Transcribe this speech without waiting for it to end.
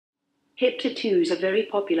Hip tattoos are very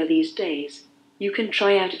popular these days. You can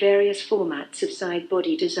try out various formats of side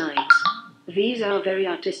body designs. These are very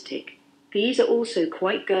artistic. These are also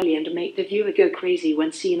quite girly and make the viewer go crazy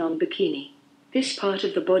when seen on bikini. This part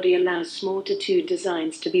of the body allows small tattoo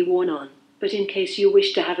designs to be worn on, but in case you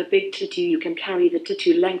wish to have a big tattoo you can carry the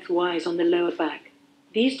tattoo lengthwise on the lower back.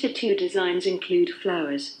 These tattoo designs include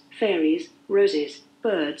flowers, fairies, roses,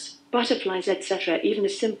 birds, butterflies, etc. Even a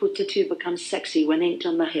simple tattoo becomes sexy when inked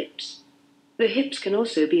on the hips. The hips can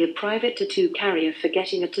also be a private tattoo carrier for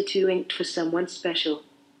getting a tattoo inked for someone special.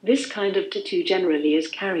 This kind of tattoo generally is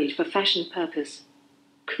carried for fashion purpose.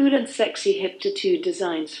 Cool and sexy hip tattoo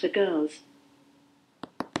designs for girls.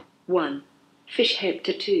 1. Fish hip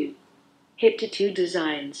tattoo. Hip tattoo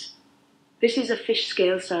designs. This is a fish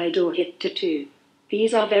scale side or hip tattoo.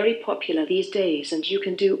 These are very popular these days and you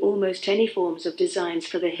can do almost any forms of designs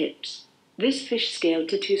for the hips. This fish scale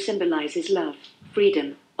tattoo symbolizes love,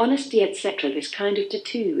 freedom, honesty, etc. This kind of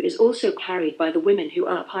tattoo is also carried by the women who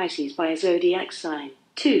are Pisces by a zodiac sign.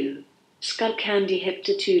 2. Skull candy hip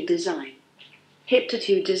tattoo design. Hip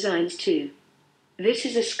tattoo designs 2. This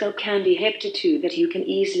is a skull candy hip tattoo that you can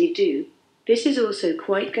easily do. This is also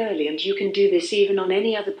quite girly and you can do this even on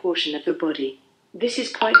any other portion of the body. This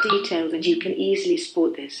is quite detailed and you can easily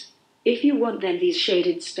sport this. If you want, then these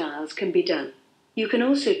shaded styles can be done. You can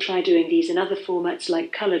also try doing these in other formats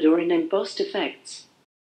like colored or in embossed effects.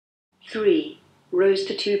 3. Rose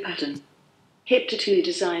tattoo pattern. Hip tattoo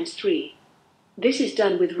designs 3. This is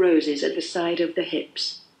done with roses at the side of the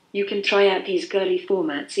hips. You can try out these girly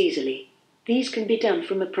formats easily. These can be done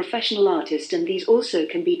from a professional artist and these also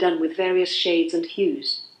can be done with various shades and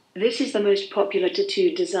hues. This is the most popular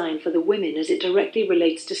tattoo design for the women as it directly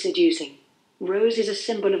relates to seducing. Rose is a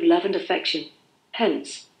symbol of love and affection.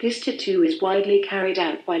 Hence, this tattoo is widely carried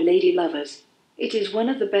out by lady lovers. It is one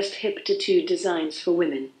of the best hip tattoo designs for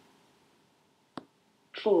women.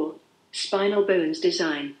 4. Spinal bones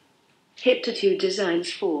design. Hip tattoo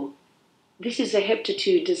designs 4. This is a hip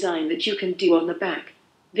tattoo design that you can do on the back.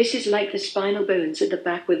 This is like the spinal bones at the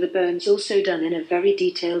back with the bones also done in a very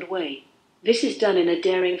detailed way. This is done in a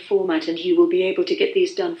daring format and you will be able to get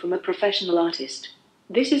these done from a professional artist.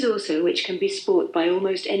 This is also which can be sport by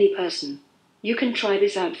almost any person. You can try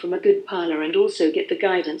this out from a good parlor and also get the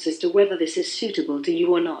guidance as to whether this is suitable to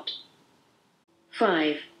you or not.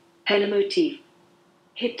 5. Henna motif.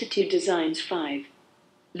 Hip tattoo designs 5.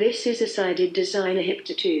 This is a sided designer hip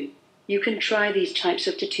tattoo. You can try these types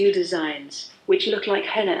of tattoo designs, which look like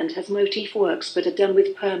henna and has motif works but are done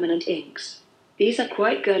with permanent inks. These are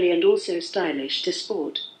quite girly and also stylish to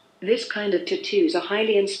sport. This kind of tattoos are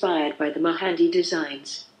highly inspired by the Mahandi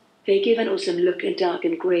designs. They give an awesome look in dark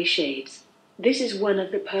and grey shades. This is one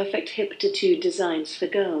of the perfect hip tattoo designs for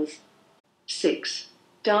girls. 6.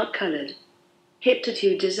 Dark colored. Hip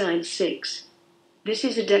tattoo design 6. This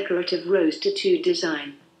is a decorative rose tattoo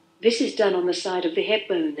design. This is done on the side of the hip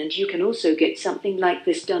bone and you can also get something like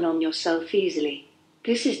this done on yourself easily.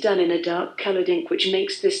 This is done in a dark colored ink which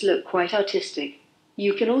makes this look quite artistic.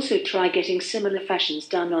 You can also try getting similar fashions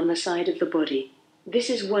done on the side of the body.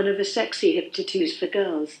 This is one of the sexy hip tattoos for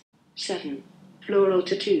girls. 7. Floral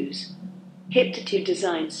tattoos. Hip tattoo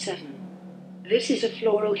design 7. This is a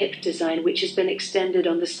floral hip design which has been extended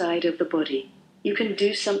on the side of the body. You can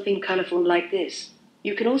do something colorful like this.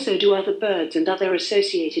 You can also do other birds and other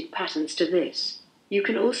associated patterns to this. You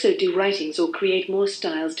can also do writings or create more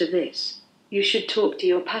styles to this. You should talk to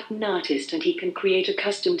your pattern artist and he can create a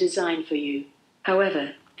custom design for you.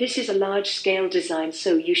 However, this is a large-scale design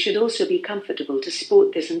so you should also be comfortable to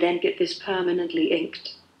sport this and then get this permanently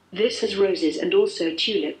inked. This has roses and also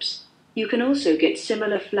tulips. You can also get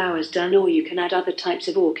similar flowers done or you can add other types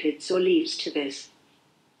of orchids or leaves to this.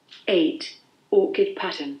 8. Orchid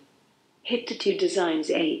pattern. Hip tattoo designs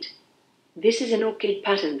 8. This is an orchid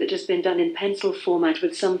pattern that has been done in pencil format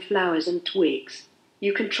with some flowers and twigs.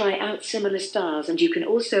 You can try out similar styles and you can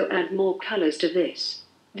also add more colors to this.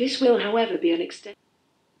 This will, however, be an extent.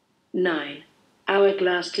 9.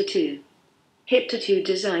 Hourglass tattoo. Hip tattoo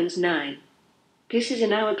designs 9. This is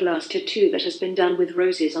an hourglass tattoo that has been done with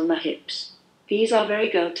roses on the hips. These are very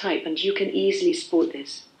girl type and you can easily sport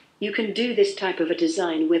this. You can do this type of a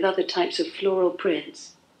design with other types of floral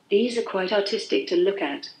prints. These are quite artistic to look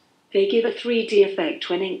at. They give a 3D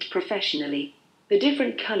effect when inked professionally. The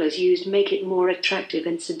different colors used make it more attractive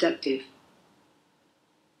and seductive.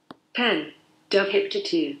 10. Dove hip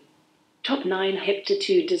tattoo. Top 9 hip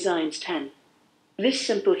tattoo designs 10. This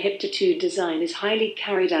simple hip tattoo design is highly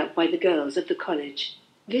carried out by the girls of the college.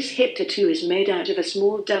 This hip tattoo is made out of a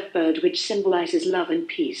small dove bird which symbolizes love and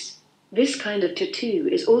peace. This kind of tattoo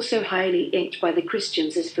is also highly inked by the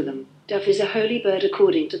Christians as for them. Dove is a holy bird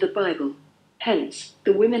according to the Bible. Hence,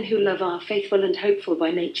 the women who love are faithful and hopeful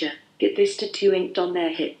by nature get this tattoo inked on their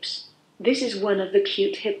hips. This is one of the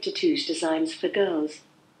cute hip tattoos designs for girls.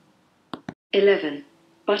 11.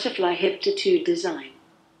 Butterfly hip tattoo design.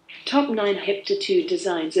 Top 9 hip tattoo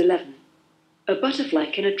designs. 11. A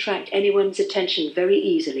butterfly can attract anyone's attention very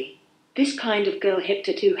easily. This kind of girl hip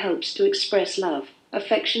tattoo helps to express love,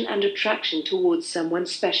 affection and attraction towards someone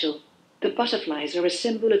special. The butterflies are a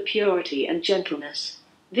symbol of purity and gentleness.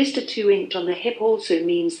 This tattoo inked on the hip also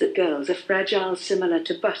means that girls are fragile, similar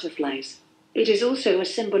to butterflies. It is also a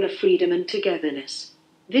symbol of freedom and togetherness.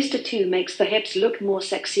 This tattoo makes the hips look more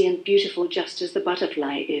sexy and beautiful, just as the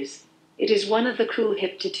butterfly is. It is one of the cool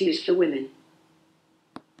hip tattoos for women.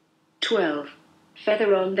 12.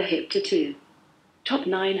 Feather on the hip tattoo. Top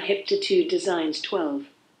 9 hip tattoo designs. 12.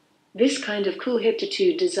 This kind of cool hip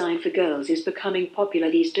tattoo design for girls is becoming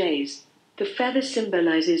popular these days. The feather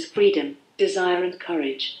symbolizes freedom, desire and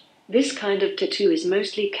courage. This kind of tattoo is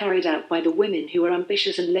mostly carried out by the women who are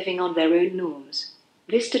ambitious and living on their own norms.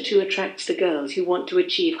 This tattoo attracts the girls who want to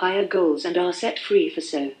achieve higher goals and are set free for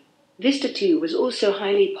so. This tattoo was also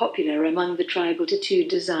highly popular among the tribal tattoo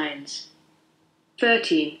designs.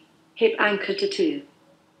 13. Hip anchor tattoo.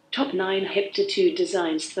 Top 9 hip tattoo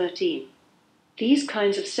designs. 13. These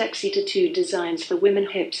kinds of sexy tattoo designs for women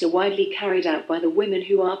hips are widely carried out by the women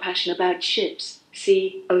who are passionate about ships,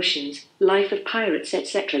 sea, oceans, life of pirates,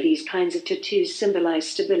 etc. These kinds of tattoos symbolize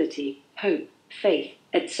stability, hope, faith,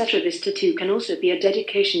 etc. This tattoo can also be a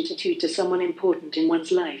dedication tattoo to someone important in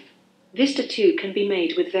one's life. This tattoo can be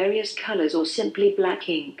made with various colors or simply black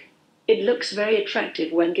ink. It looks very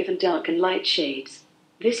attractive when given dark and light shades.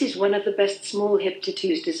 This is one of the best small hip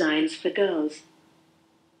tattoos designs for girls.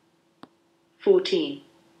 14.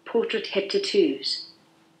 Portrait hip tattoos.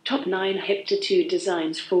 Top 9 hip tattoo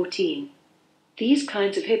designs. 14. These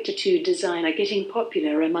kinds of hip tattoo design are getting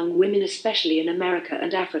popular among women, especially in America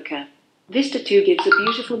and Africa. This tattoo gives a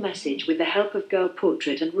beautiful message with the help of girl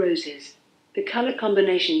portrait and roses. The color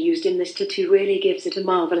combination used in this tattoo really gives it a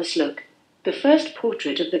marvelous look. The first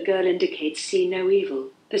portrait of the girl indicates see no evil.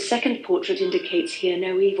 The second portrait indicates hear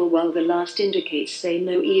no evil, while the last indicates say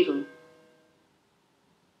no evil.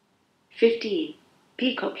 15.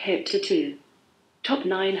 Peacock hip tattoo. Top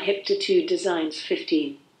 9 hip tattoo designs.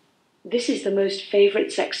 15. This is the most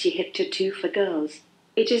favorite sexy hip tattoo for girls.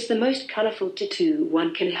 It is the most colorful tattoo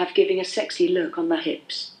one can have, giving a sexy look on the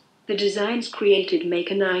hips. The designs created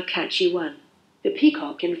make an eye-catchy one. The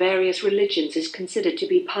peacock in various religions is considered to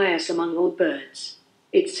be pious among all birds.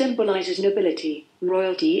 It symbolizes nobility,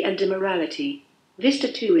 royalty and immorality. This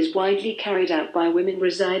tattoo is widely carried out by women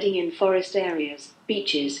residing in forest areas,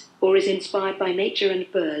 beaches, or is inspired by nature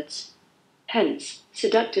and birds. Hence,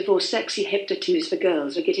 seductive or sexy hip tattoos for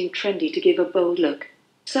girls are getting trendy to give a bold look.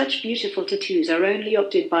 Such beautiful tattoos are only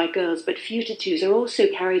opted by girls, but few tattoos are also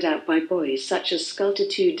carried out by boys, such as skull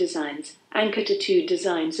tattoo designs, anchor tattoo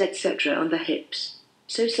designs, etc. on the hips.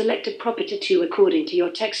 So select a proper tattoo according to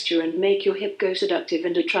your texture and make your hip go seductive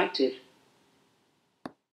and attractive.